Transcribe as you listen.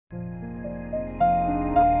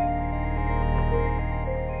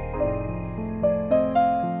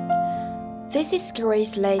This is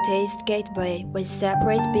Gree's latest gateway with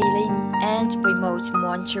separate billing and remote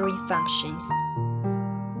monitoring functions.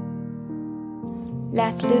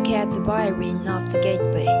 Let's look at the wiring of the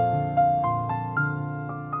gateway.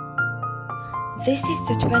 This is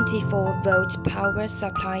the 24-volt power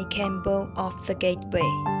supply cable of the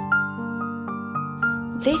gateway.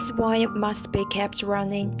 This wire must be kept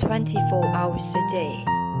running 24 hours a day.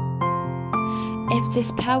 If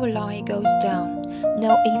this power line goes down,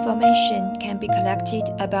 no information can be collected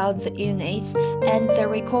about the units and the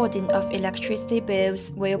recording of electricity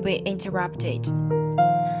bills will be interrupted.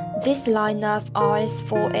 This line of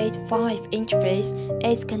RS485 interface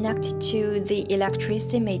is connected to the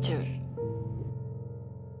electricity meter.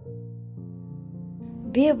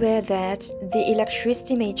 Be aware that the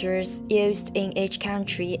electricity meters used in each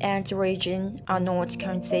country and region are not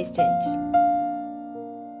consistent.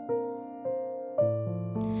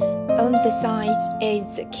 On the side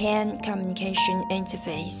is the CAN communication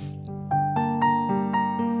interface.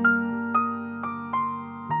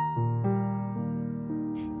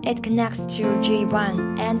 It connects to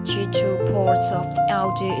G1 and G2 ports of the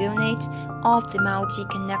audio unit of the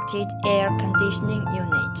multi-connected air conditioning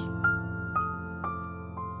unit.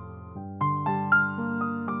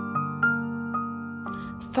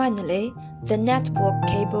 Finally, the network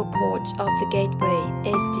cable port of the gateway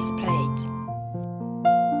is displayed.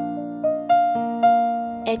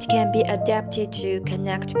 It can be adapted to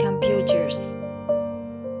connect computers.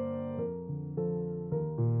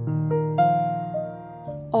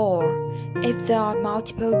 Or, if there are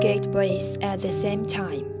multiple gateways at the same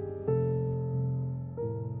time.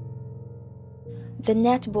 The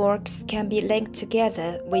networks can be linked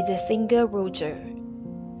together with a single router.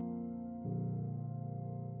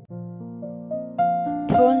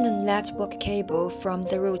 Pull the network cable from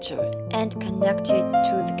the router and connect it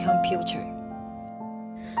to the computer.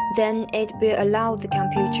 Then it will allow the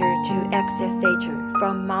computer to access data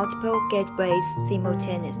from multiple gateways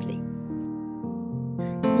simultaneously.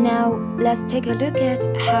 Now, let's take a look at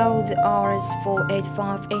how the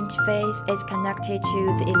RS485 interface is connected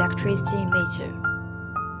to the electricity meter.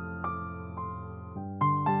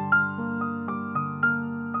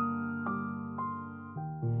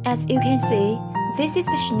 As you can see, this is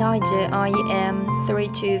the Schneider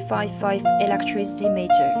IM3255 electricity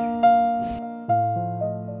meter.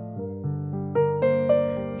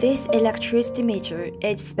 This electricity meter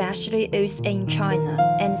is specially used in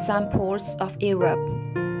China and some parts of Europe.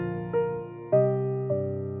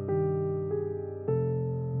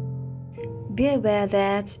 Be aware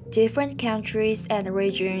that different countries and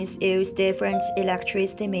regions use different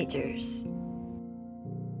electricity meters.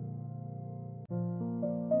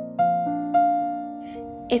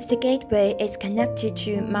 If the gateway is connected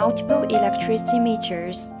to multiple electricity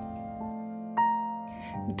meters,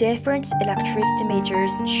 different electricity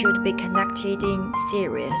meters should be connected in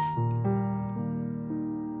series.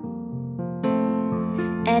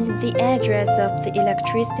 And the address of the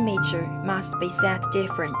electricity meter must be set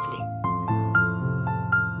differently.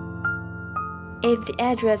 If the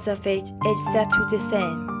address of it is set to the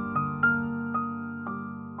same,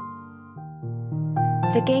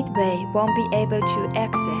 the gateway won't be able to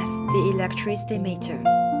access the electricity meter.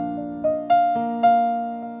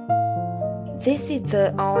 This is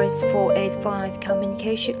the RS485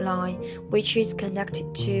 communication line which is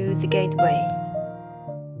connected to the gateway.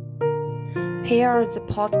 Here are the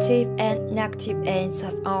positive and negative ends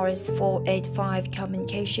of RS485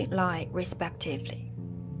 communication line respectively.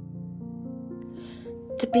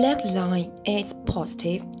 The black line is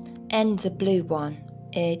positive and the blue one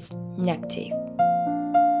is negative.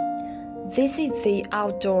 This is the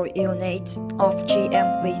outdoor unit of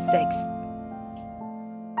GMV6.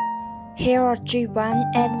 Here are G1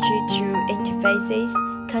 and G2 interfaces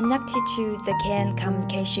connected to the CAN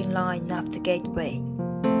communication line of the gateway.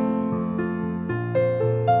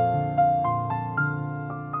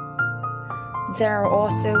 There are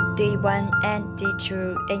also D1 and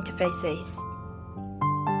D2 interfaces.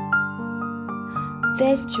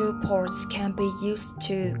 These two ports can be used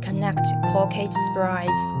to connect pocket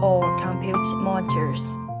sprites or compute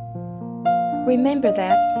monitors. Remember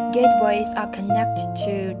that gateways are connected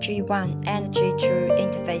to G1 and G2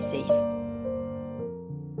 interfaces.